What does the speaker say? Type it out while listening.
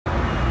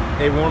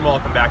A warm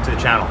welcome back to the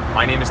channel.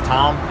 My name is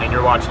Tom, and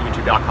you're watching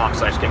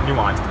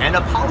youtube.com/GetNuanced. And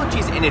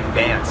apologies in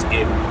advance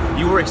if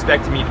you were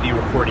expecting me to be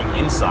recording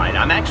inside.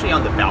 I'm actually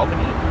on the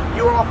balcony.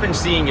 You're often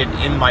seeing it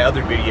in my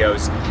other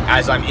videos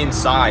as I'm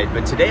inside,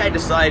 but today I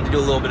decided to do a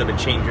little bit of a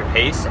change of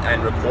pace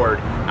and record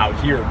out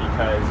here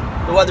because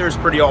the weather is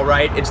pretty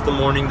alright. It's the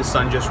morning, the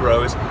sun just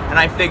rose, and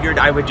I figured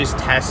I would just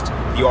test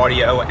the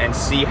audio and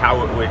see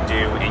how it would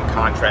do in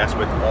contrast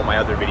with all my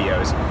other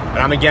videos. And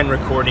I'm again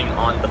recording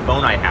on the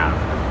phone I have,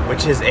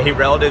 which is a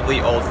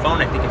relatively old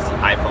phone. I think it's the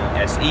iPhone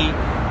SE,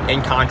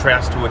 in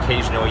contrast to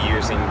occasionally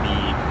using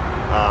the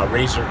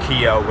Razer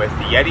Kia with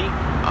the Yeti.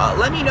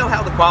 Let me know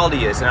how the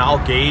quality is, and I'll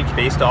gauge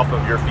based off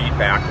of your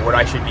feedback what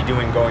I should be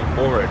doing going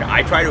forward.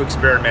 I try to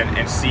experiment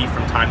and see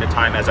from time to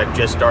time, as I've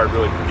just started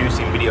really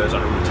producing videos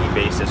on a routine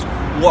basis,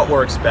 what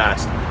works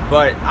best.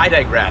 But I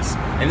digress.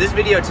 In this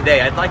video today,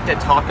 I'd like to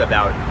talk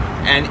about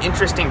an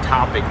interesting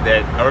topic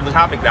or the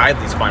topic that I at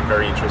least find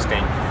very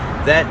interesting,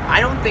 that I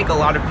don't think a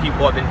lot of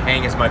people have been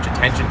paying as much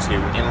attention to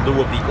in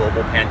lieu of the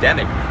global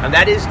pandemic, and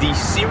that is the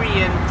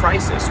Syrian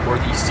crisis, or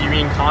the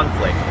Syrian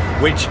conflict,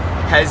 which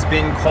has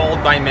been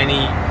called by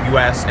many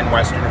US and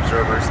Western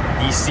observers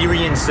the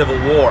Syrian civil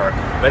war.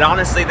 But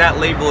honestly, that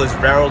label is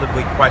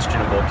relatively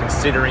questionable,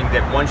 considering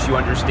that once you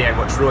understand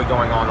what's really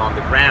going on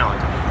the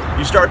ground,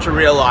 you start to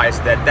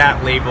realize that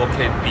that label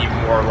can be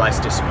more or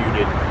less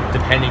disputed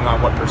depending on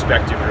what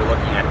perspective you're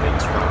looking at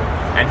things from,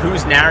 and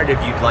whose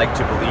narrative you'd like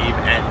to believe,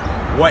 and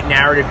what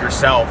narrative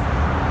yourself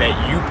that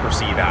you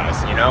perceive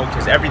as, you know,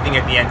 because everything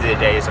at the end of the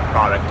day is a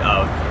product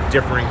of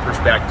differing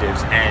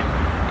perspectives, and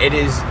it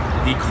is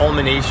the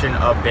culmination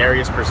of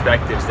various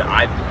perspectives that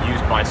I've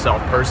used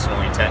myself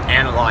personally to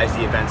analyze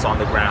the events on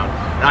the ground.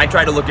 And I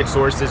try to look at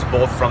sources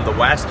both from the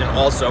West and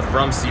also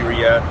from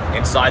Syria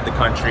inside the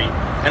country,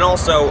 and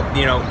also,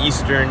 you know,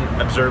 Eastern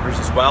observers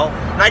as well.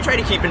 And I try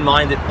to keep in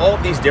mind that all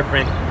of these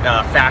different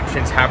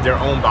factions have their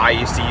own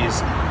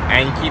biases,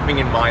 and keeping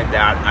in mind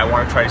that, I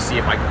want to try to see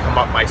if I can come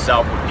up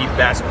myself with the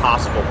best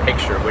possible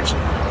picture, which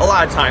a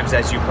lot of times,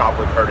 as you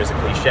probably heard, is a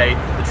cliche.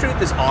 The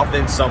truth is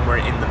often somewhere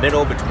in the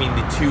middle between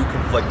the two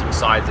conflicting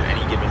sides of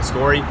any given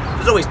story.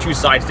 There's always two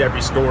sides to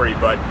every story,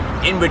 but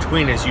in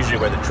between is usually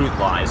where the truth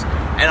lies.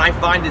 And I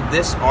find that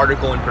this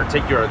article in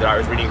particular that I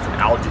was reading from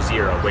Al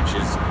Jazeera, which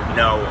is, you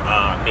know,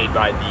 made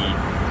by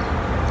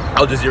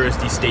Al Jazeera is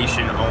the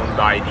station owned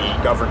by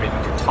the government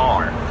in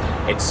Qatar.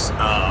 It's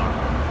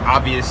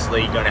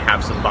obviously going to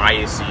have some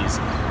biases,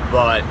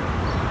 but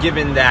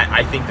given that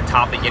I think the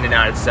topic in and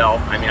out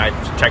itself, I mean,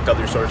 I've checked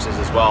other sources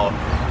as well,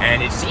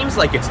 and it seems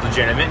like it's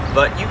legitimate,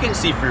 but you can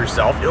see for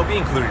yourself. It'll be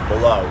included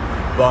below,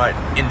 but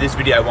in this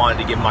video I wanted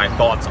to give my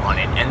thoughts on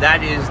it, and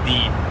that is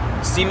the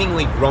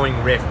seemingly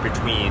growing rift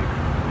between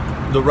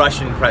the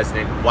Russian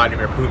president,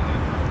 Vladimir Putin,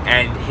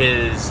 and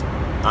his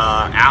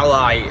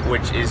ally,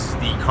 which is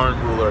the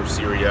current ruler of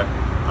Syria,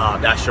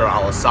 Bashar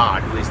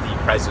al-Assad, who is the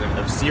president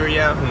of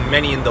Syria, whom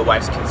many in the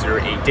West consider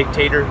a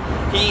dictator.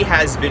 He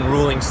has been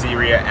ruling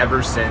Syria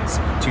ever since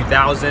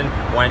 2000,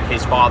 when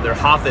his father,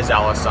 Hafez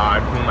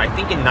al-Assad, whom I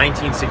think in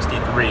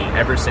 1963,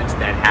 ever since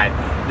then, had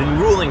been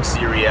ruling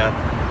Syria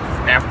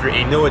after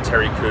a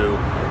military coup.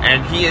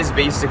 And he is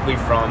basically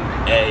from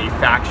a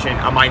faction,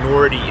 a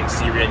minority in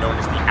Syria known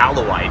as the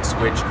Alawites,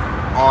 which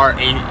are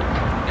a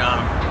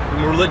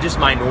religious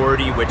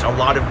minority which a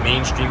lot of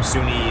mainstream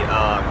Sunni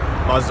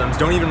Muslims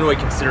don't even really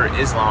consider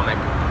Islamic,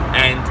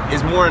 and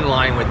is more in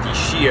line with the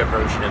Shia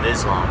version of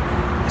Islam.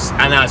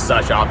 And as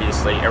such,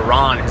 obviously,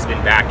 Iran has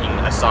been backing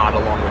Assad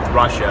along with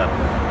Russia,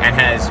 and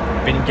has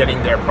been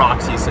getting their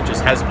proxies such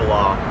as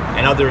Hezbollah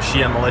and other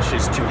Shia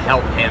militias to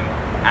help him,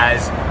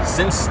 as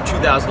since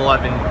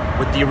 2011,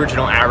 with the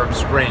original Arab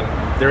Spring,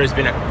 there has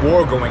been a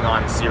war going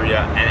on in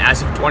Syria, and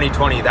as of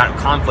 2020, that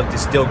conflict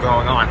is still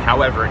going on.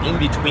 However, in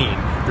between,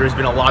 there has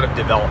been a lot of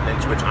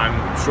developments, which I'm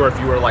sure if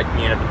you are like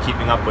me and have been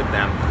keeping up with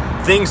them,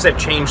 things have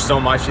changed so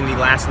much in the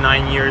last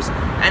 9 years,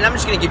 and I'm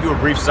just going to give you a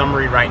brief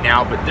summary right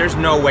now, but there's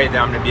no way that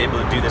I'm going to be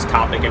able to do this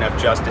topic enough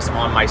justice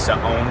on my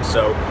own,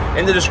 so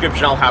in the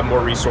description I'll have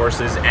more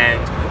resources, and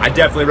I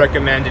definitely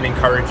recommend and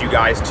encourage you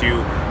guys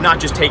to not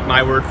just take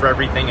my word for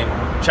everything and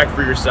check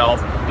for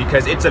yourself,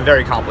 because it's a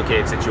very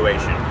complicated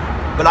situation.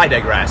 But I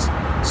digress.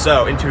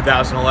 So in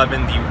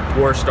 2011, the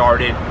war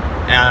started.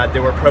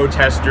 There were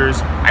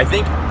protesters. I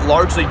think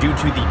largely due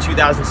to the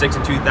 2006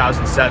 and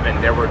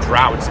 2007, there were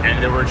droughts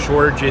and there were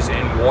shortages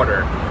in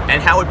water.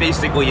 And how it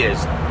basically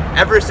is,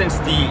 ever since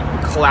the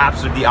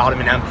collapse of the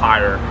Ottoman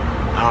Empire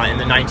in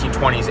the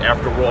 1920s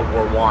after World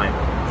War I,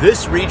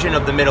 this region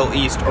of the Middle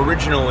East,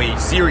 originally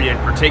Syria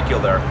in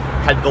particular,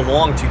 had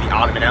belonged to the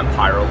Ottoman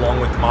Empire, along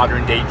with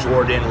modern-day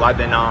Jordan,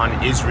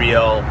 Lebanon,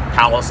 Israel,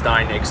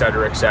 Palestine,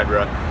 etc.,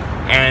 etc.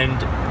 And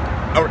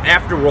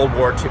after World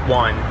War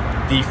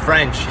I, the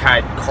French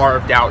had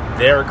carved out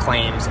their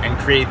claims and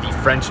created the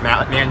French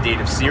Mandate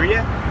of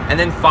Syria, and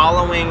then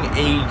following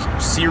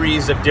a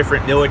series of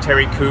different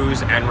military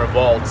coups and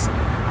revolts,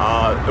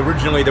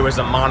 originally there was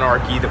a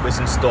monarchy that was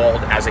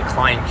installed as a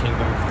client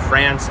kingdom for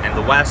France and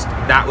the West.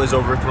 That was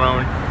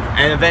overthrown.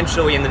 And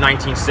eventually in the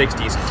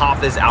 1960s,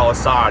 Hafiz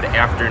al-Assad,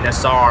 after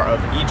Nasser of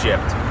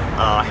Egypt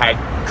had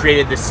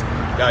created this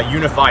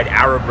unified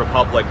Arab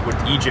republic with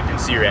Egypt and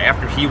Syria,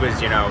 after he was,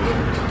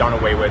 done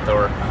away with,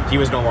 or he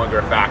was no longer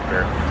a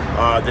factor.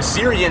 The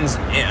Syrians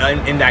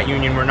in that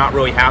union were not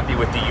really happy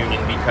with the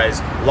union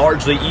because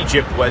largely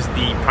Egypt was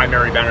the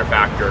primary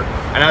benefactor,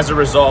 and as a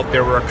result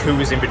there were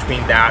coups in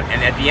between that,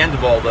 and at the end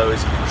of all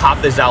those,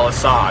 Hafiz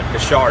al-Assad,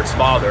 Bashar's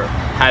father,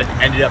 had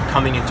ended up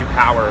coming into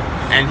power,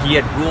 and he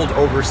had ruled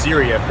over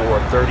Syria for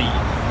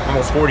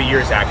almost 40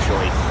 years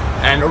actually.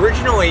 And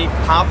originally,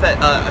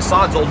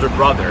 Assad's older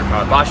brother,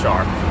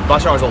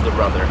 Bashar's older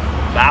brother,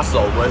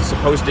 Basil, was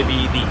supposed to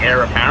be the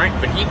heir apparent,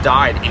 but he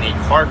died in a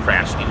car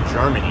crash in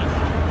Germany.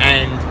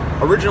 And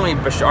originally,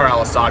 Bashar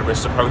al-Assad was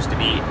supposed to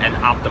be an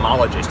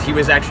ophthalmologist. He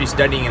was actually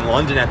studying in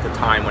London at the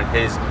time when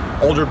his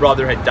older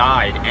brother had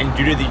died, and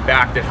due to the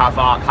fact that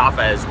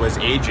Hafiz was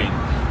aging,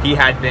 he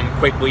had been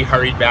quickly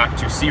hurried back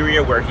to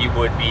Syria, where he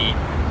would be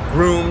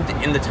groomed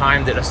in the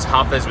time that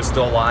Hafiz was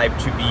still alive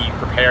to be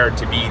prepared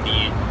to be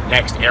the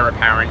next heir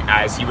apparent,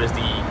 as he was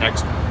the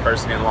next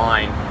person in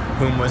line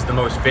whom was the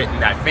most fit in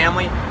that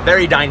family.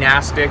 Very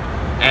dynastic,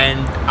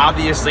 and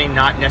obviously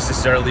not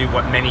necessarily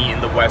what many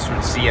in the West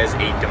would see as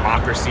a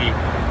democracy.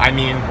 I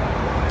mean,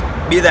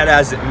 be that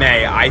as it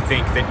may, I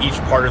think that each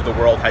part of the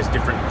world has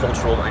different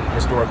cultural and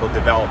historical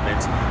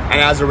developments, and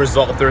as a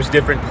result there's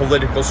different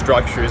political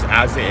structures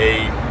as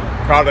a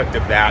product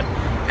of that.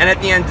 And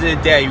at the end of the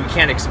day, you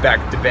can't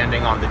expect,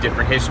 depending on the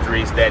different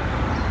histories, that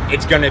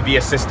it's going to be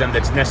a system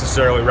that's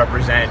necessarily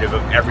representative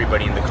of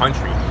everybody in the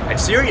country. And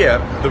Syria,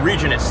 the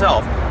region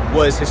itself,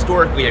 was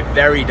historically a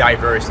very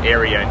diverse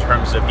area in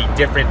terms of the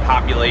different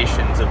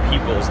populations of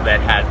peoples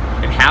that had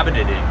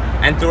inhabited it.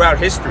 And throughout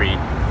history,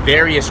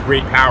 various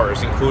great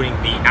powers, including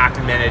the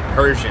Achaemenid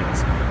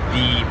Persians,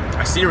 the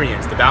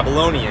Assyrians, the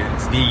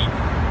Babylonians, the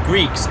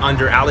Greeks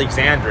under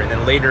Alexander, and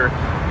then later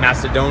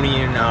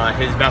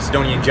his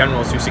Macedonian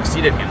generals who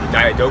succeeded him, the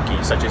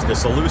Diadochi, such as the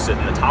Seleucids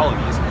and the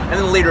Ptolemies, and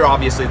then later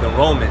obviously the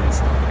Romans,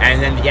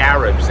 and then the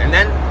Arabs, and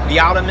then the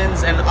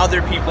Ottomans and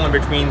other people in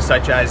between,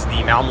 such as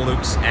the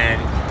Mamelukes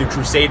and the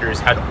Crusaders,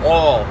 had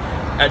all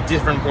at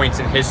different points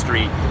in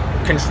history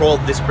controlled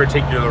this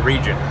particular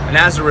region. And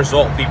as a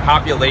result, the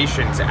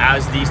populations,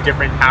 as these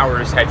different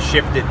powers had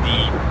shifted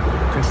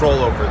the control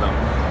over them,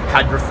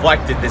 had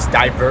reflected this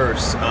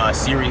diverse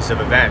series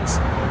of events.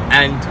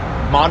 And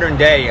modern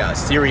day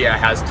Syria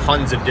has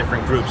tons of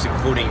different groups,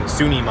 including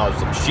Sunni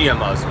Muslims, Shia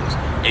Muslims,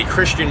 a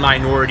Christian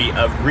minority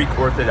of Greek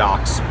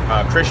Orthodox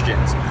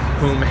Christians,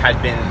 whom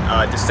had been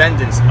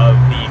descendants of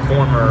the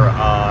former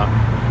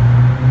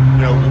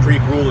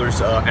Greek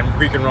rulers and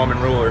Greek and Roman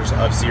rulers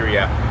of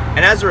Syria.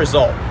 And as a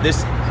result,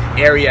 this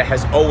area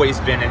has always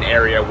been an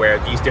area where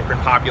these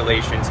different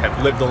populations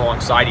have lived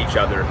alongside each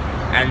other,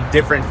 and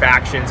different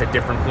factions at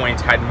different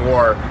points had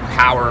more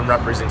power and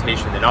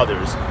representation than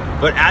others.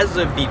 But as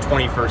of the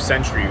 21st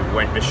century,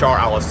 when Bashar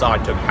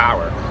al-Assad took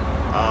power,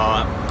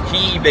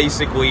 he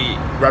basically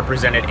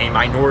represented a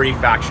minority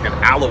faction of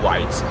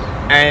Alawites,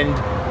 and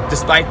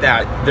despite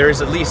that,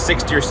 there's at least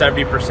 60 or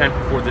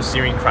 70% before the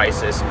Syrian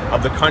crisis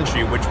of the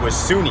country which was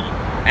Sunni.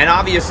 And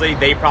obviously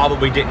they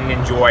probably didn't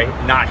enjoy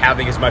not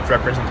having as much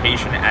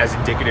representation as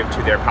indicative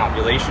to their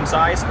population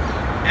size.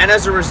 And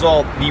as a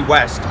result, the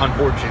West,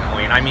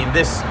 unfortunately, and I mean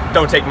this,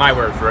 don't take my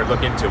word for it,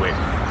 look into it,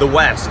 the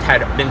West had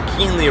been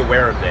keenly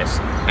aware of this,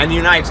 and the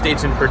United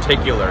States in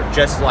particular,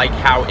 just like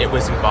how it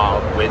was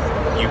involved with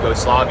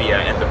Yugoslavia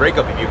and the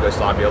breakup of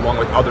Yugoslavia, along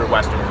with other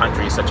Western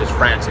countries such as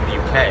France and the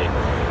UK,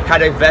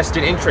 had a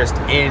vested interest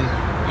in,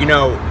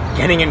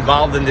 getting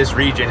involved in this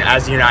region,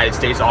 as the United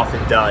States often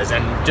does.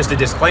 And just a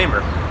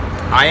disclaimer,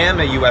 I am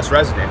a U.S.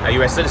 resident, a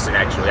U.S. citizen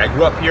actually. I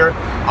grew up here.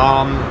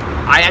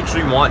 I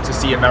actually want to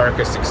see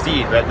America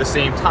succeed, but at the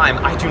same time,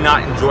 I do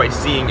not enjoy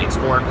seeing its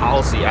foreign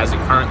policy as it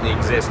currently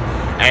exists,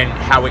 and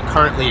how it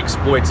currently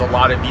exploits a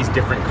lot of these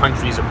different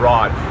countries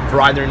abroad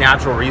for either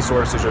natural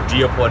resources or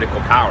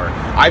geopolitical power.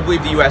 I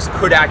believe the U.S.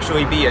 could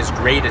actually be as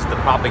great as the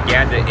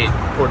propaganda it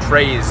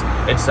portrays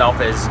itself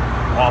as,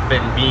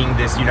 often being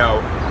this,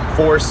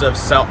 force of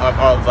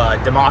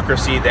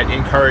democracy that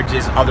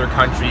encourages other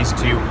countries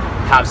to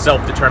have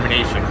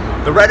self-determination.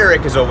 The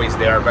rhetoric is always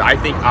there, but I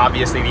think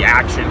obviously the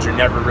actions are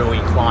never really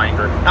inclined,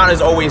 or not as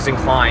always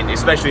inclined,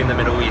 especially in the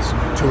Middle East,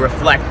 to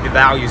reflect the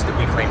values that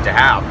we claim to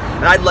have.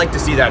 And I'd like to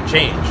see that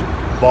change.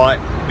 But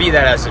be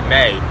that as it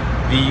may,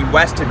 the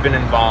West had been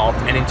involved,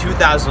 and in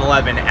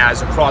 2011,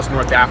 as across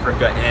North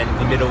Africa and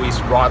the Middle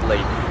East broadly,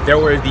 there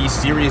were these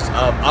series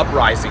of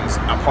uprisings,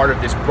 a part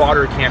of this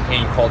broader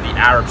campaign called the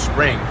Arab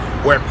Spring,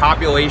 where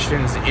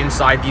populations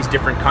inside these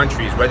different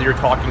countries, whether you're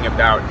talking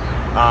about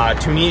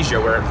Tunisia,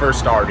 where it first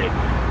started,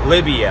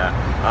 Libya,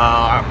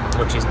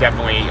 which is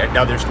definitely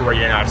another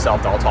story in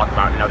itself that I'll talk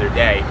about another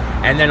day,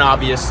 and then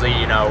obviously,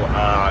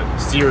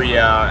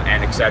 Syria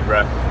and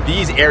etc.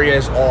 These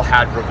areas all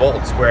had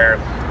revolts where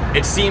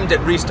it seemed,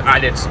 at least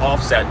at its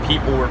offset,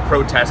 people were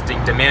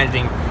protesting,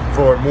 demanding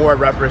for more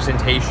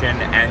representation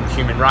and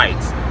human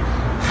rights.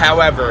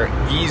 However,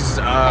 these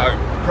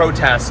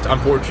protests,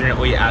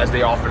 unfortunately, as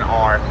they often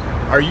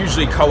are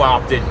usually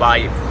co-opted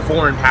by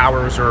foreign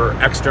powers or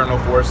external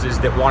forces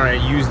that want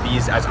to use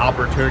these as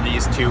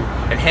opportunities to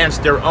enhance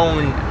their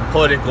own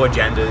political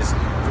agendas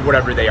for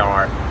whatever they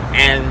are.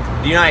 And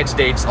the United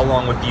States,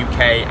 along with the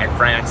UK and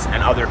France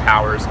and other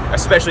powers,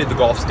 especially the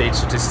Gulf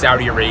states such as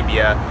Saudi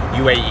Arabia,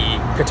 UAE,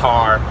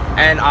 Qatar,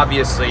 and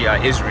obviously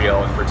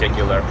Israel in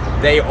particular,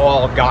 they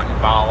all got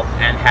involved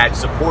and had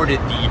supported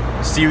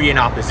the Syrian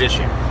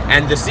opposition.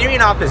 And the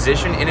Syrian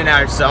opposition in and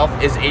of itself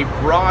is a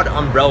broad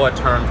umbrella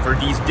term for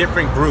these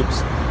different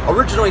groups.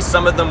 Originally,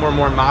 some of them were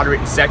more moderate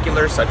and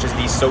secular, such as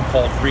the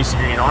so-called Free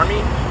Syrian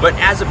Army, but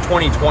as of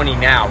 2020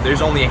 now,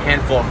 there's only a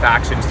handful of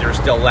factions that are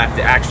still left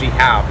that actually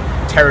have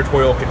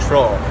territorial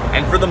control.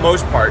 And for the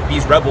most part,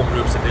 these rebel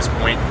groups at this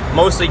point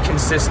mostly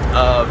consist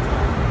of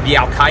the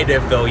Al-Qaeda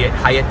affiliate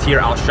Hayat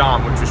Tahrir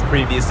al-Sham, which was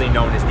previously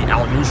known as the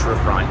Al-Nusra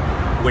Front,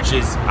 which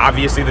is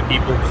obviously the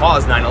people who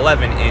caused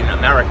 9/11 in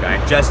America.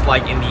 And just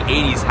like in the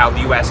 80s, how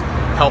the US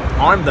helped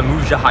arm the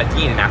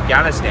Mujahideen in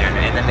Afghanistan,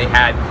 and then they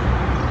had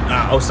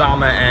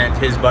Osama and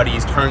his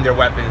buddies turn their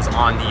weapons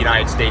on the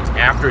United States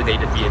after they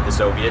defeated the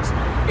Soviets.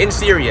 In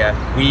Syria,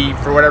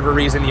 for whatever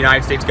reason, the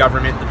United States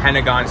government, the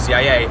Pentagon,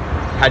 CIA,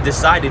 had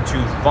decided to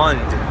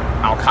fund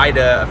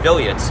Al-Qaeda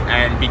affiliates.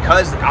 And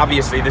because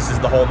obviously this is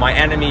the whole the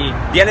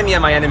enemy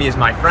of my enemy is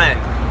my friend,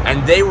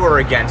 and they were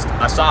against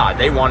Assad.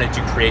 They wanted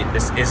to create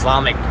this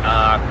Islamic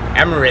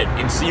emirate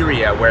in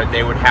Syria where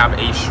they would have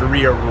a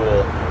Sharia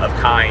rule of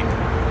kind,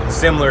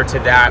 similar to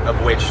that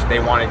of which they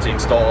wanted to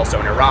install also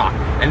in Iraq.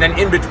 And then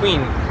in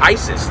between,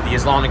 ISIS, the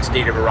Islamic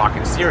State of Iraq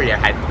and Syria,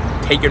 had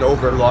taken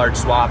over large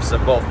swaths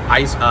of both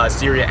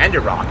Syria and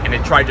Iraq, and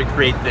it tried to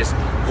create this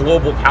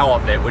global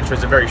caliphate, which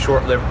was a very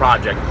short-lived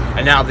project.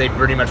 And now they've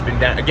pretty much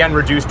been again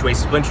reduced to a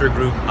splinter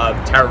group of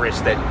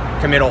terrorists that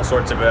commit all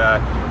sorts of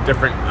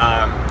different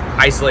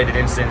isolated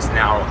incidents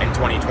now in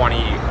 2020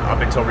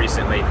 up until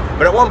recently.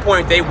 But at one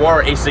point, they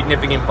were a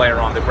significant player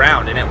on the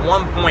ground, and at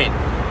one point,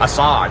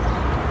 Assad,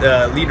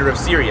 the leader of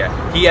Syria,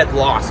 he had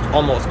lost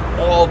almost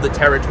all the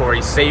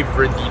territory save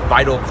for the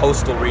vital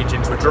coastal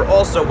regions, which are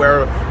also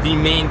where the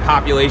main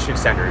population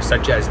centers,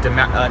 such as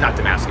not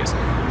Damascus,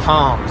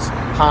 Homs,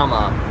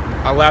 Hama,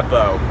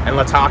 Aleppo, and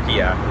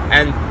Latakia,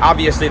 and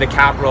obviously the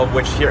capital of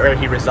which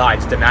he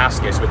resides,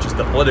 Damascus, which is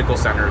the political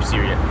center of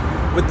Syria.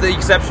 With the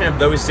exception of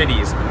those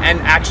cities,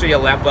 and actually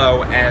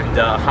Aleppo and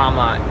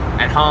Hama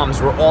and Homs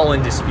were all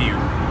in dispute.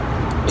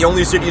 The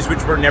only cities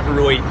which were never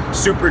really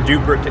super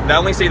duper, the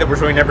only city that was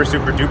really never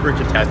super duper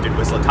contested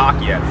was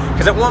Latakia.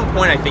 Because at one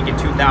point, I think in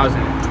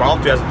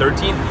 2012,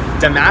 2013,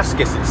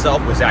 Damascus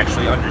itself was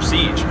actually under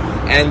siege.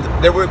 And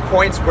there were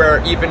points where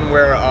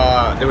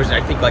there was,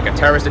 I think, like a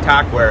terrorist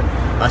attack where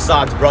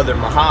Assad's brother,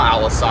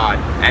 al-Assad,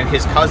 and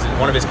his cousin,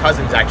 one of his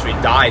cousins actually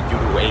died due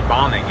to a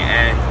bombing.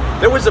 And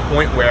there was a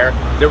point where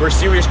there were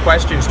serious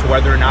questions to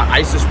whether or not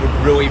ISIS would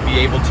really be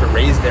able to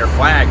raise their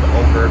flag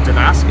over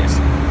Damascus.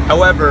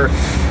 However,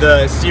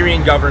 the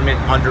Syrian government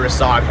under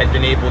Assad had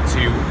been able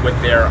to, with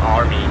their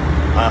army,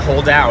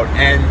 hold out,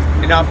 and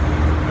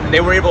they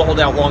were able to hold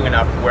out long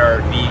enough where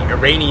the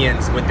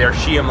Iranians, with their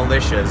Shia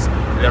militias,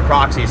 their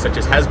proxies such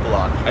as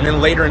Hezbollah, and then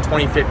later in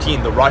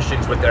 2015, the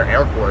Russians with their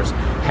air force,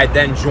 had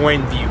then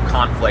joined the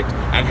conflict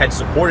and had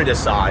supported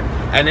Assad.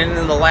 And then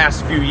in the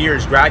last few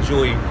years,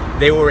 gradually,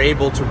 they were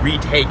able to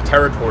retake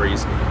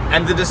territories.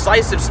 And the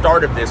decisive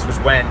start of this was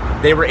when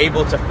they were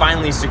able to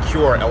finally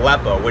secure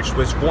Aleppo, which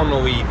was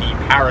formerly the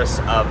Paris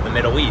of the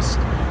Middle East,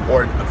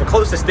 or the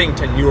closest thing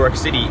to New York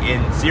City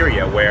in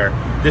Syria, where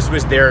this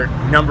was their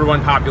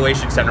 #1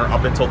 population center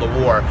up until the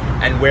war,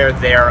 and where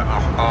their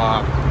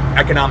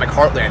economic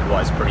heartland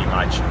was, pretty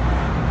much.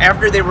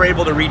 After they were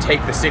able to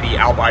retake the city,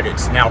 albeit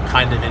it's now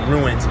kind of in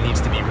ruins and needs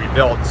to be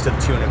rebuilt to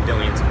the tune of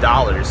billions of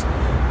dollars,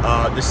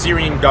 the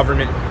Syrian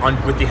government,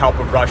 with the help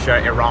of Russia,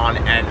 Iran,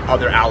 and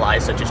other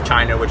allies such as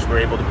China, which were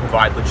able to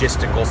provide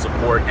logistical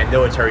support and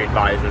military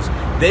advisors,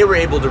 they were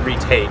able to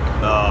retake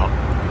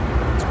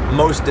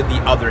most of the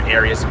other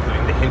areas,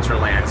 including the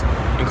hinterlands,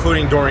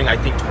 including during, I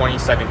think,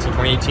 2017,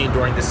 2018,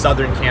 during the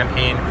southern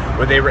campaign,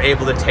 where they were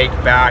able to take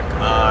back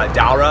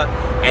Dara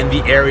and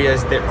the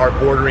areas that are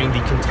bordering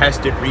the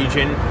contested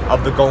region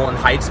of the Golan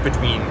Heights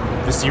between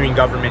the Syrian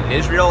government and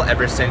Israel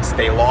ever since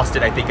they lost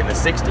it, I think, in the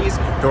 60s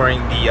during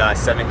the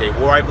 7-Day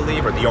War, I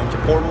believe, or the Yom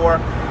Kippur War.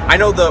 I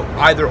know the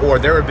either or,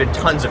 there have been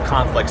tons of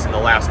conflicts in the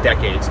last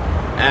decades,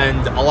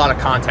 and a lot of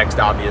context,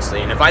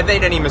 obviously. And if I've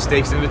made any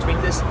mistakes in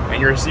between this, and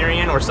you're a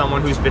Syrian or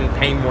someone who's been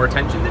paying more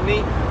attention than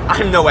me,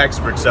 I'm no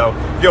expert, so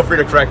feel free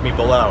to correct me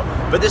below.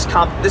 But this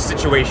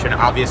situation,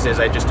 obviously, as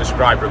I just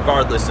described,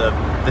 regardless of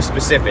the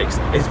specifics,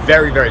 is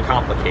very, very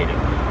complicated.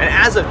 And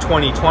as of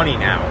 2020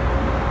 now,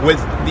 with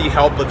the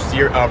help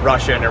of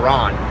Russia and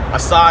Iran,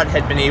 Assad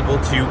had been able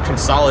to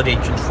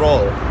consolidate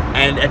control.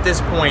 And at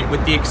this point,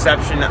 with the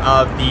exception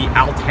of the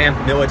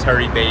Al-Tanf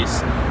military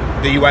base,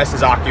 the U.S.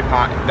 is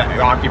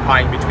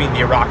occupying between the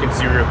Iraq and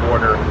Syria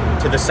border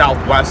to the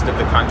southwest of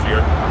the country,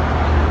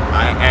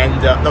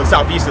 the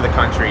southeast of the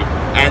country,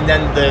 and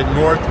then the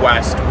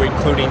northwest,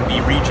 including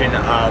the region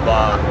of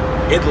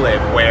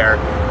Idlib, where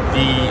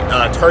the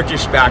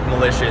Turkish-backed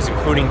militias,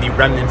 including the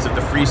remnants of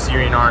the Free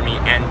Syrian Army,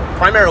 and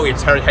primarily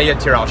it's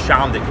Hayat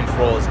al-Sham that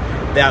controls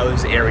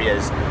those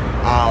areas.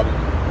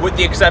 With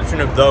the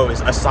exception of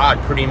those, Assad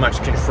pretty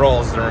much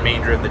controls the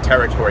remainder of the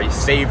territory,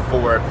 save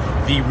for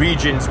the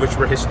regions which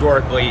were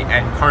historically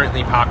and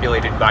currently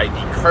populated by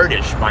the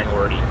Kurdish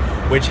minority,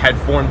 which had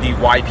formed the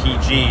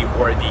YPG,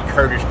 or the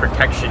Kurdish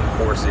Protection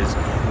Forces,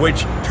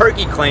 which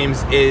Turkey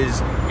claims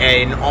is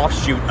an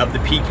offshoot of the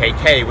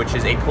PKK, which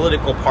is a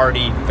political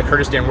party, the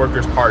Kurdistan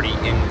Workers' Party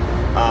in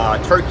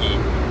Turkey.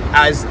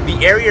 As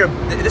the area,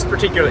 this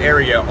particular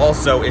area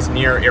also is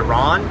near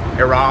Iran,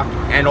 Iraq,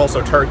 and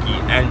also Turkey,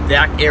 and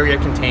that area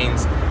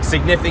contains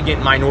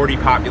significant minority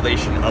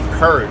population of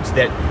Kurds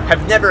that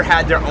have never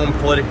had their own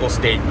political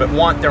state but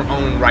want their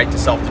own right to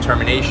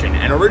self-determination.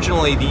 And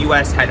originally the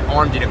US had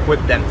armed and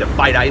equipped them to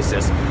fight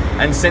ISIS,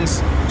 and since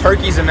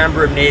Turkey's a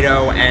member of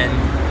NATO, and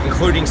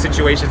including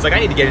situations like, I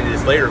need to get into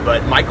this later,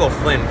 but Michael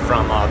Flynn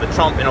from the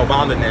Trump and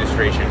Obama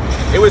administration,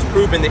 it was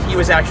proven that he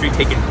was actually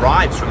taking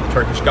bribes from the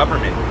Turkish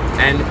government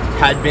and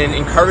had been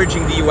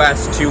encouraging the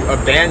US to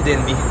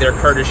abandon their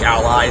Kurdish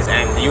allies,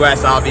 and the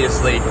US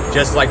obviously,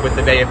 just like with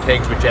the Bay of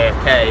Pigs with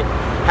JFK,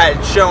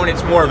 had shown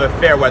it's more of a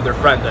fair weather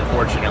friend,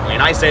 unfortunately.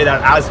 And I say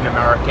that as an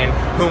American,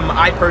 whom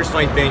I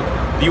personally think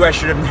the US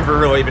should have never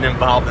really been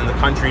involved in the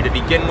country to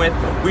begin with.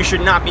 We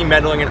should not be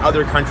meddling in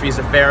other countries'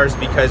 affairs,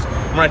 because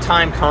when a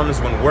time comes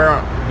when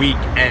we're weak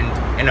and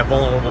in a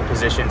vulnerable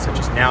position, such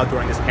as now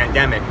during this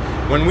pandemic,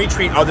 when we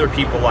treat other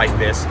people like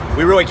this,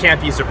 we really can't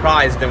be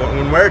surprised that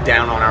when we're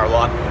down on our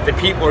luck, that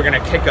people are going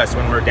to kick us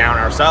when we're down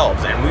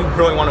ourselves, and we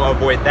really want to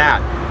avoid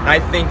that. And I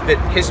think that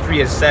history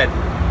has said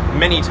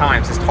many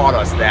times, has taught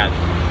us that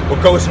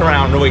what goes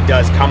around really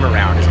does come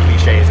around, as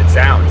cliche as it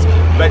sounds.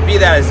 But be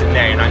that as it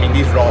may, and I mean,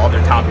 these are all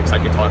other topics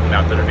I could talk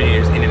about that are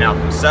videos in and out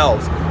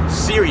themselves,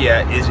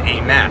 Syria is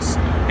a mess.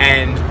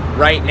 And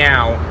right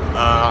now,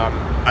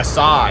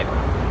 Assad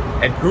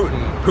and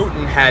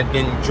Putin had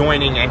been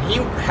joining, and he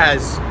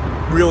has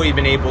really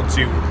been able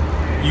to,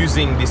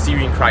 using the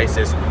Syrian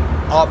crisis,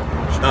 up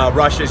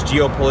Russia's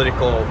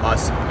geopolitical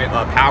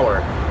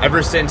power.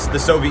 Ever since the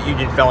Soviet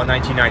Union fell in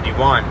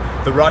 1991,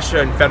 the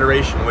Russian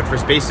Federation, which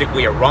was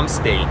basically a rump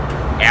state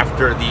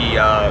after the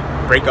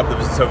breakup of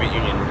the Soviet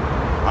Union,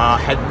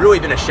 had really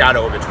been a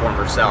shadow of its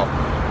former self.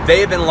 They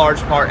have in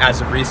large part,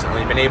 as of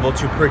recently, been able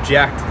to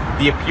project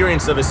the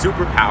appearance of a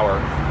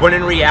superpower, when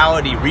in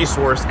reality,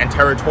 resource and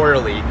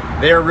territorially,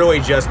 they are really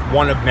just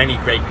one of many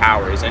great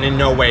powers, and in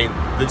no way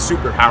the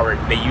superpower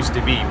they used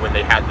to be when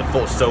they had the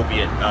full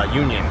Soviet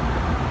Union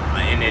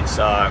in its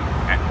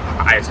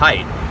at its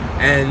height.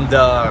 And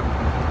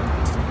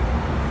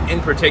in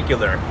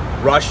particular,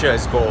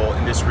 Russia's goal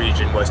in this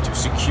region was to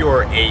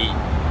secure a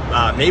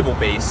naval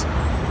base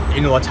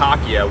in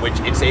Latakia, which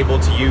it's able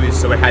to use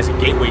so it has a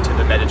gateway to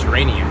the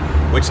Mediterranean,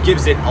 which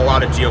gives it a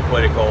lot of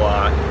geopolitical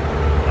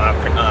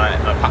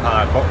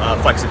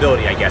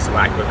flexibility, I guess, for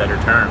lack of a better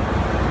term.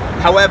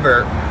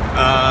 However,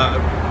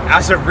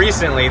 as of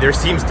recently, there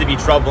seems to be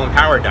trouble in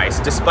paradise,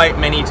 despite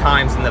many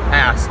times in the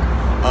past,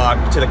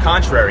 to the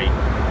contrary.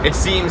 It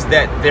seems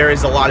that there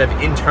is a lot of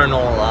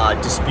internal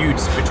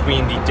disputes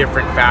between the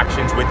different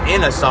factions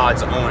within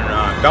Assad's own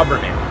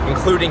government,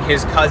 including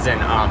his cousin,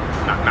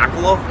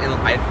 Makalov, and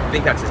I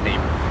think that's his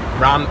name,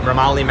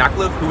 Ramali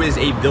Makalov, who is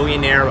a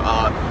billionaire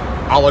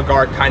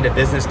oligarch kind of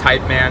business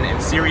type man in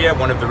Syria,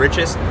 one of the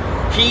richest.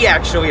 He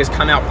actually has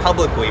come out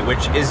publicly,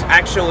 which is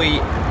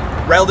actually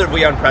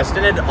relatively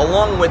unprecedented,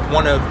 along with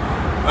one of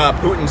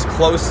Putin's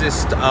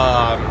closest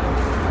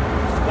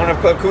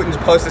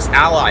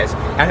allies,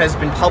 and has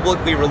been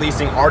publicly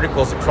releasing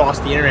articles across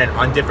the internet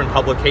on different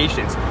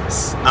publications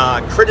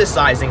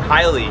criticizing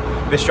highly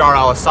Bashar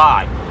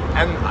al-Assad.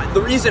 And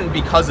the reason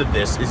because of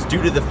this is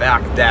due to the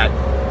fact that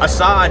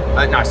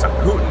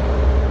Putin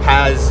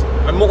has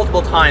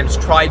multiple times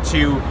tried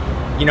to,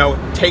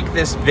 take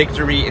this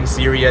victory in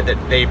Syria that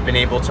they've been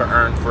able to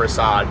earn for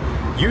Assad,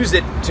 use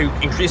it to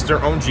increase their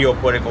own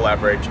geopolitical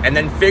leverage, and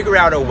then figure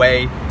out a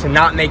way to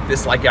not make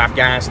this like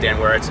Afghanistan,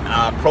 where it's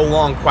a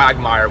prolonged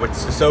quagmire, which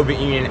the Soviet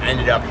Union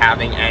ended up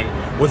having and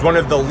was one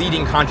of the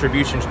leading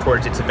contributions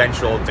towards its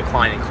eventual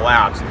decline and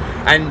collapse.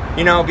 And,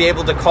 be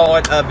able to call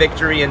it a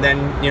victory and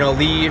then,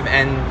 leave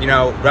and,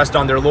 rest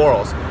on their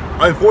laurels.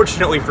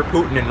 Unfortunately for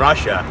Putin and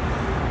Russia,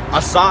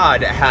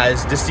 Assad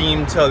has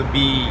seemed to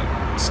be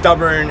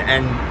stubborn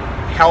and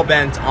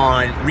hell-bent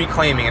on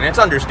reclaiming, and it's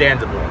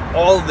understandable,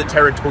 all of the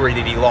territory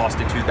that he lost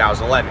in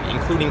 2011,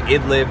 including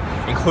Idlib,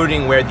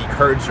 including where the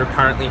Kurds are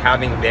currently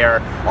having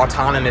their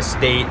autonomous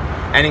state,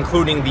 and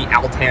including the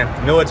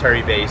Al-Tanf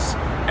military base,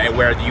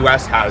 where the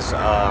US has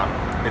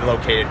been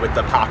located with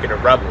the pocket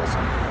of rebels.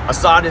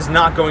 Assad is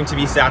not going to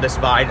be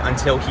satisfied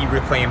until he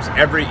reclaims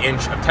every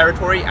inch of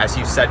territory, as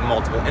he's said in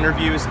multiple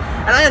interviews,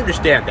 and I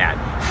understand that.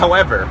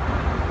 However,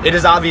 it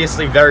is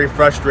obviously very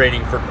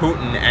frustrating for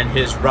Putin and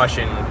his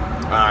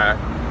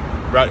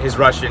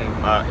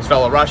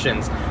fellow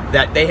Russians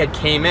that they had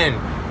came in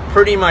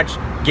pretty much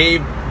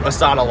gave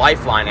Assad a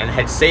lifeline and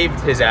had saved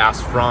his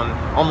ass from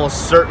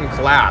almost certain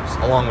collapse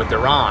along with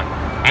Iran.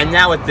 And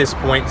now at this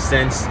point,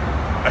 since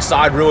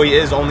Assad really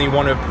is only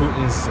one of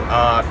Putin's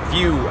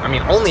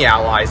only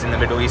allies in the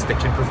Middle East that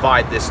can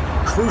provide this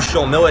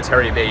crucial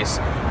military base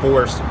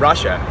for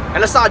Russia.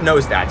 And Assad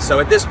knows that. So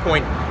at this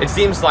point, it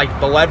seems like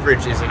the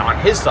leverage isn't on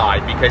his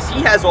side because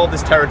he has all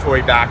this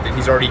territory back that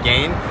he's already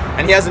gained,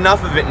 and he has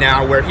enough of it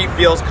now where he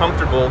feels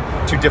comfortable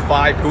to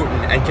defy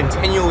Putin and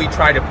continually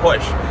try to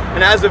push.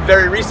 And as of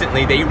very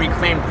recently, they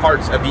reclaimed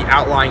parts of the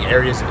outlying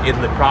areas of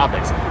Idlib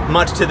province,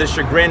 much to the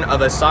chagrin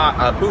of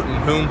Putin,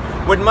 whom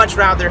would much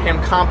rather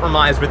him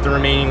compromise with the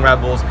remaining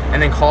rebels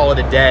and then call it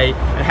a day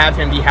and have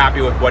him be happy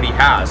with what he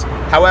has.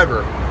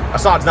 However,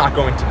 Assad's not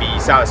going to be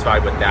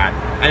satisfied with that.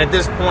 And at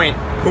this point,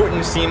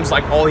 Putin seems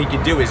like all he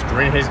could do is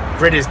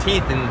grit his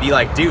teeth and be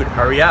like, dude,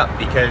 hurry up,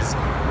 because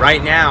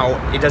right now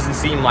it doesn't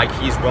seem like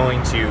he's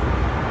willing to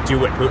do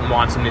what Putin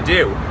wants him to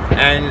do.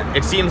 And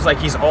it seems like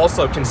he's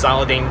also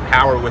consolidating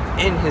power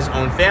within his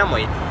own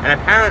family, and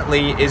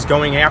apparently is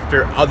going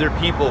after other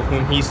people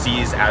whom he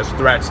sees as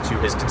threats to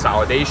his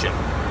consolidation.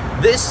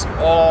 This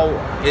all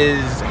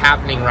is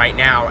happening right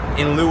now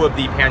in lieu of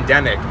the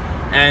pandemic,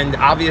 and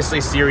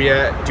obviously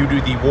Syria, due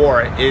to the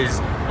war, is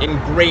in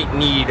great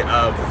need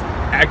of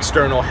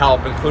external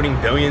help, including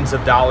billions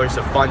of dollars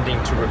of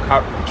funding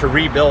to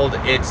rebuild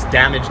its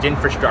damaged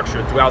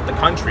infrastructure throughout the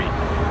country.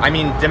 I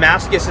mean,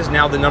 Damascus is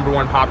now the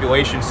 #1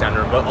 population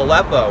center, but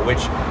Aleppo,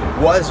 which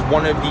was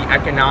one of the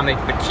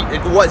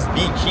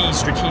key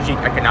strategic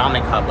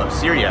economic hub of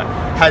Syria,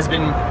 has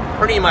been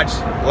pretty much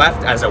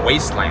left as a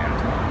wasteland.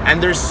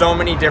 And there's so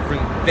many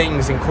different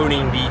things,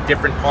 including the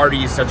different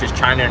parties such as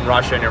China and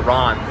Russia and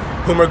Iran,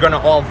 whom are going to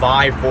all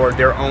vie for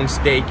their own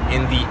stake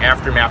in the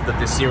aftermath of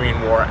the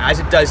Syrian war, as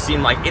it does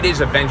seem like it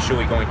is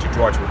eventually going to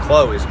draw to a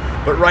close.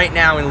 But right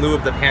now, in lieu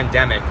of the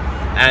pandemic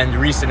and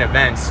recent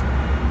events,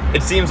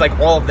 it seems like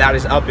all of that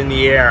is up in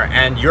the air,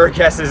 and your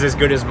guess is as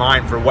good as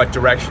mine for what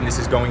direction this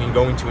is going to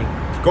go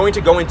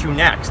into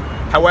next.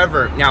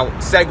 However, now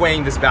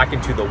segueing this back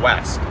into the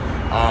West,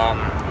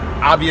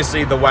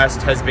 obviously the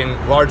West has been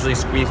largely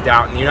squeezed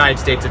out, and the United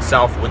States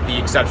itself, with the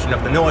exception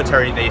of the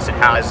military base it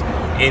has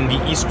in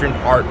the eastern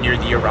part near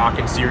the Iraq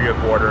and Syria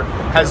border,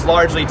 has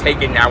largely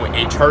taken now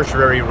a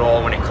tertiary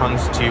role when it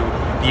comes to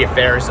the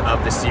affairs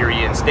of the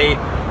Syrian state.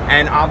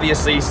 And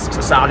obviously,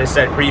 Assad has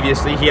said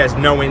previously he has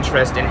no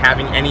interest in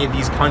having any of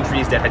these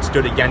countries that had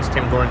stood against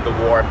him during the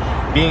war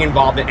being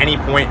involved at any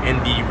point in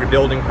the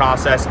rebuilding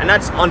process, and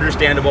that's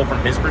understandable from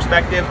his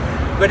perspective,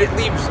 but it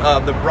leaves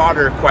the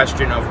broader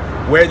question of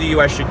where the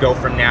U.S. should go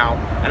from now.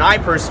 And I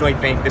personally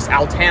think this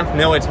Al-Tanf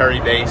military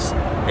base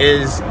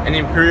is an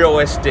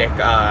imperialistic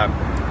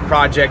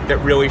project that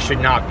really should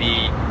not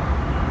be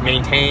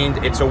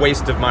maintained. It's a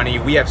waste of money.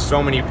 We have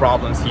so many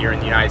problems here in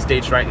the United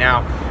States right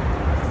now.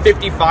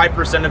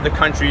 55% of the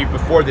country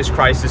before this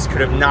crisis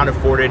could have not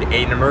afforded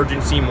an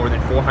emergency more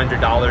than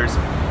 $400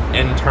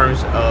 in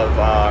terms of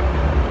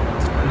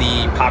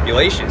the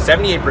population.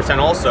 78%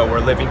 also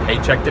were living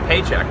paycheck to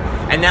paycheck.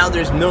 And now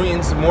there's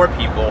millions more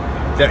people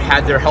that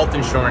had their health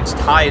insurance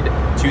tied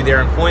to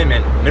their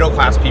employment,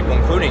 middle-class people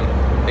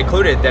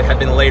included, that have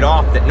been laid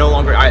off, that no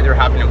longer either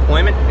have an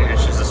employment, and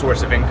it's just a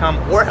source of income,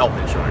 or health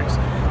insurance.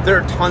 There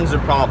are tons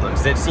of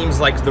problems. It seems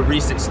like the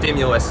recent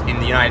stimulus in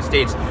the United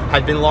States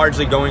had been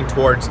largely going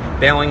towards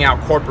bailing out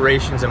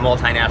corporations and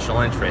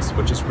multinational interests,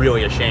 which is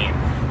really a shame.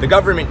 The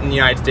government in the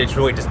United States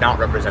really does not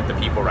represent the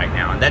people right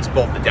now, and that's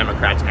both the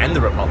Democrats and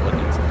the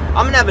Republicans.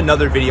 I'm going to have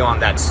another video on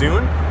that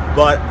soon,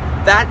 but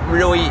that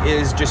really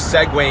is just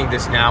segueing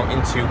this now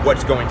into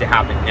what's going to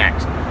happen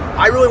next.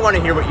 I really want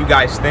to hear what you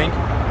guys think.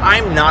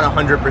 I'm not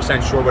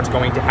 100% sure what's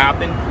going to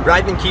happen, but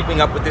I've been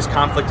keeping up with this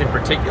conflict in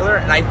particular,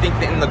 and I think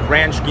that in the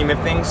grand scheme of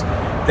things,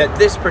 that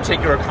this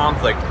particular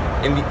conflict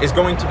is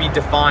going to be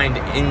defined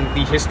in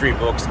the history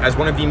books as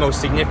one of the most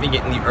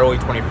significant in the early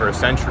 21st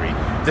century,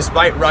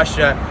 despite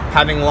Russia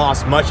having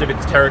lost much of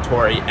its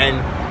territory. And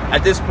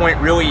at this point,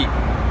 really,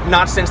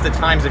 not since the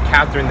times of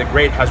Catherine the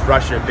Great has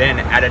Russia been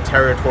at a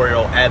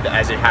territorial ebb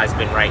as it has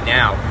been right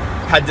now,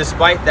 had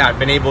despite that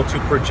been able to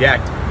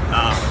project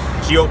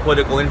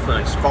geopolitical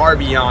influence far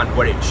beyond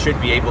what it should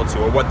be able to,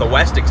 or what the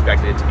West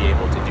expected it to be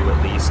able to do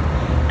at least.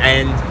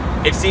 And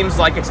it seems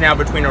like it's now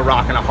between a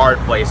rock and a hard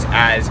place,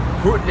 as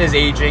Putin is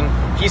aging.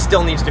 He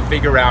still needs to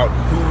figure out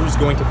who's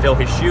going to fill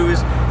his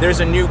shoes.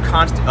 There's a new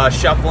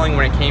shuffling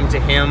when it came to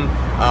him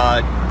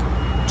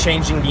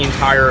changing the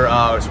entire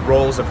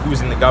roles of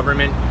who's in the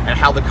government and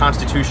how the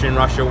constitution in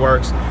Russia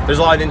works. There's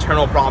a lot of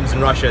internal problems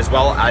in Russia, as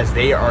well as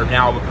they are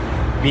now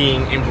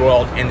being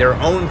embroiled in their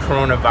own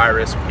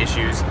coronavirus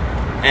issues.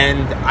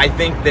 And I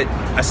think that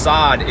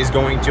Assad is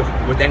going to,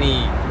 with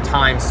any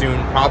time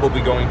soon,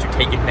 probably going to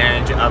take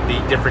advantage of the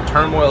different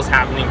turmoils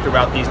happening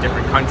throughout these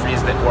different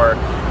countries that were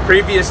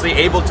previously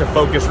able to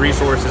focus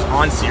resources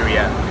on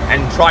Syria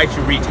and try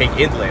to retake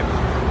Idlib.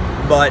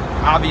 But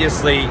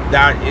obviously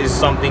that is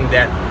something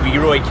that we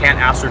really can't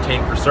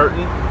ascertain for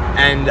certain,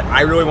 And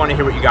I really want to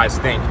hear what you guys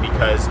think,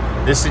 because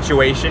this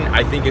situation,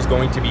 I think, is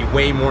going to be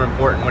way more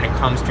important when it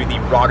comes to the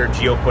broader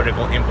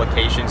geopolitical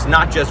implications,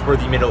 not just for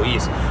the Middle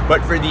East,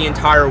 but for the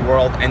entire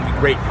world and the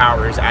great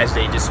powers as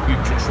they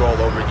dispute control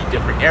over the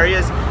different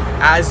areas.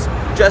 As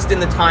just like in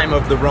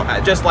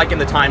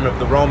the time of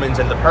the Romans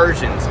and the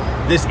Persians,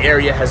 this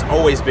area has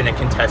always been a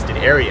contested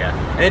area.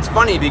 And it's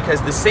funny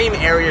because the same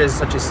areas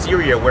such as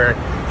Syria, where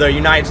the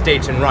United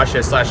States and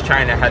Russia /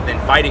 China have been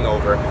fighting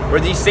over, were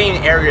these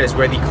same areas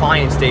where the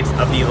client states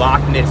of the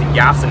Lakhmids and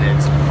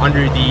Ghassanids,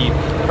 under the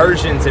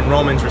Persians and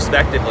Romans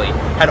respectively,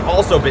 had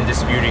also been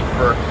disputing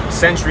for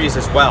centuries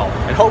as well.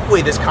 And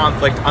hopefully this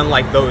conflict,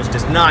 unlike those,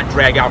 does not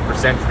drag out for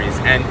centuries,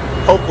 and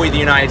hopefully the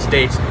United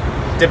States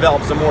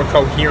develops a more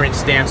coherent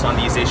stance on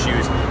these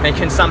issues and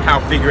can somehow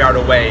figure out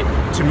a way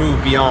to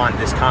move beyond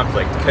this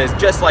conflict. Because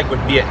just like with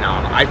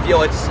Vietnam, I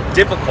feel it's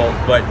difficult,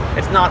 but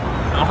it's not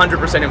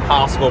 100%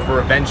 impossible for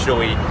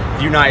eventually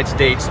the United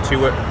States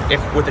to,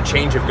 if with a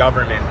change of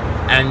government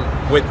and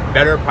with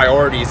better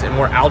priorities and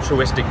more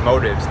altruistic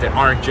motives that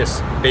aren't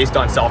just based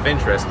on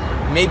self-interest,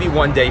 maybe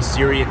one day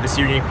the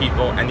Syrian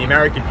people and the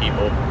American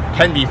people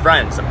can be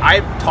friends.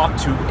 I've talked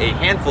to a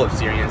handful of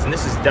Syrians, and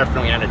this is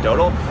definitely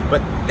anecdotal,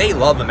 but they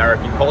love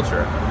American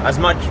culture as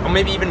much, or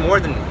maybe even more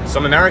than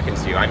some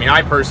Americans do. I mean,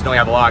 I personally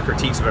have a lot of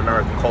critiques of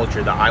American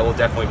culture that I will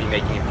definitely be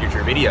making in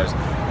future videos,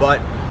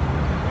 but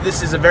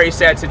this is a very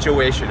sad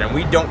situation, and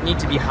we don't need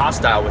to be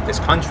hostile with this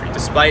country.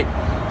 Despite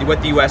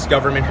what the US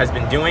government has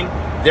been doing,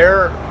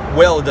 their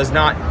will is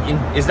not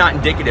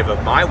indicative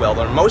of my will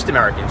or most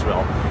Americans'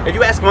 will. If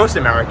you ask most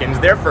Americans,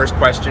 their first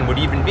question would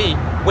even be,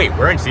 wait,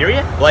 we're in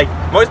Syria? Like,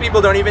 most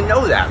people don't even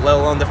know that, let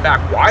alone the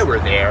fact why we're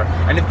there.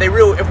 And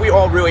if we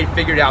all really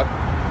figured out,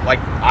 like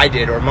I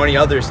did or many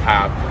others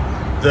have,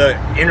 the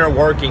inner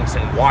workings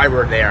and why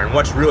we're there and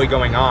what's really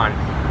going on,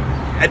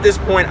 at this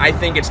point, I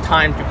think it's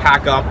time to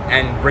pack up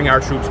and bring our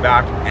troops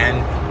back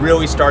and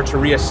really start to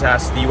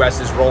reassess the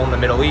US's role in the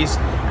Middle East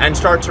and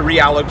start to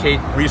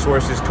reallocate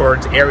resources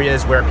towards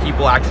areas where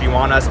people actually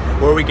want us,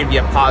 where we can be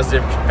a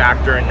positive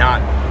factor and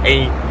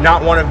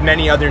not one of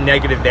many other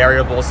negative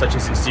variables, such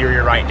as in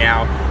Syria right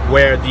now,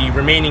 where the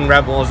remaining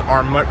rebels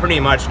are pretty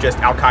much just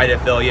al-Qaeda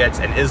affiliates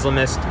and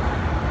Islamists.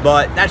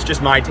 But that's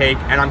just my take,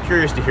 and I'm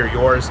curious to hear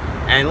yours.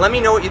 And let me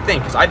know what you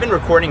think, because I've been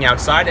recording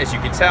outside. As you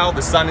can tell,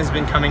 the sun has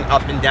been coming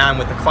up and down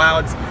with the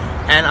clouds,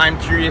 and I'm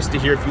curious to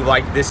hear if you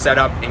like this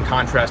setup in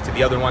contrast to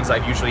the other ones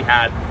I've usually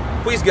had.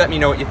 Please let me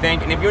know what you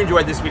think, and if you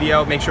enjoyed this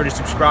video, make sure to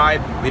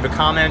subscribe, leave a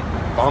comment,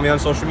 follow me on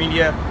social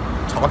media,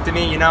 talk to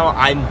me. You know,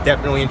 I'm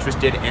definitely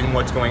interested in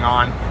what's going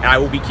on, and I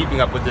will be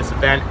keeping up with this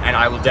event, and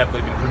I will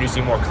definitely be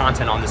producing more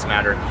content on this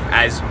matter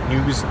as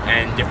news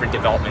and different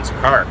developments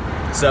occur.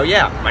 So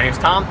yeah, my name's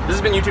Tom. This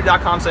has been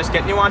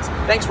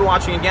youtube.com/GetNuanced. Thanks for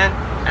watching again,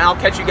 and I'll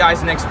catch you guys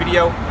in the next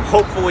video.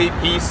 Hopefully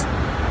peace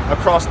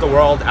across the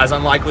world, as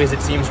unlikely as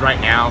it seems right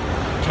now,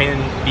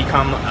 can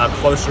become a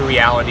closer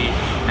reality,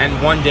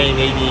 and one day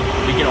maybe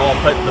we can all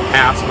put the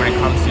past when it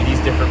comes to these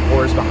different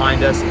wars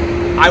behind us.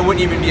 I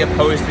wouldn't even be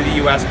opposed to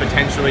the US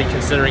potentially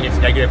considering its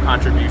negative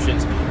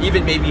contributions,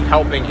 even maybe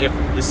helping if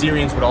the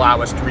Syrians would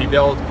allow us to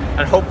rebuild,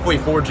 and hopefully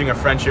forging a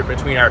friendship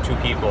between our two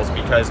peoples,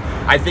 because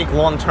I think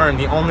long term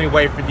the only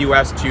way for the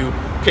US to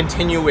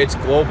continue its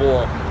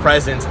global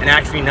presence and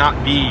actually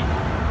not be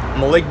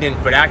malignant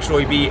but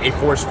actually be a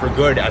force for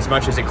good as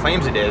much as it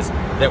claims it is,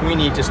 that we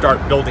need to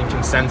start building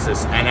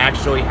consensus and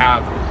actually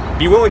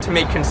be willing to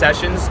make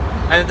concessions,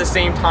 and at the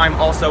same time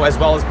also, as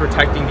well as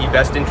protecting the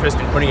best interest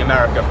in putting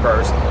America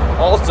first,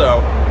 also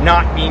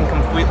not being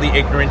completely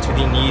ignorant to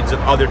the needs of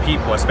other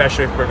people,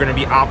 especially if we're going to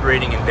be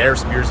operating in their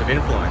spheres of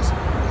influence.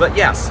 But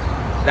yes,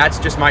 that's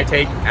just my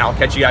take, and I'll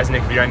catch you guys in the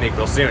next video I make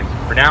real soon.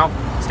 For now,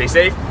 stay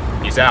safe,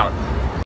 peace out.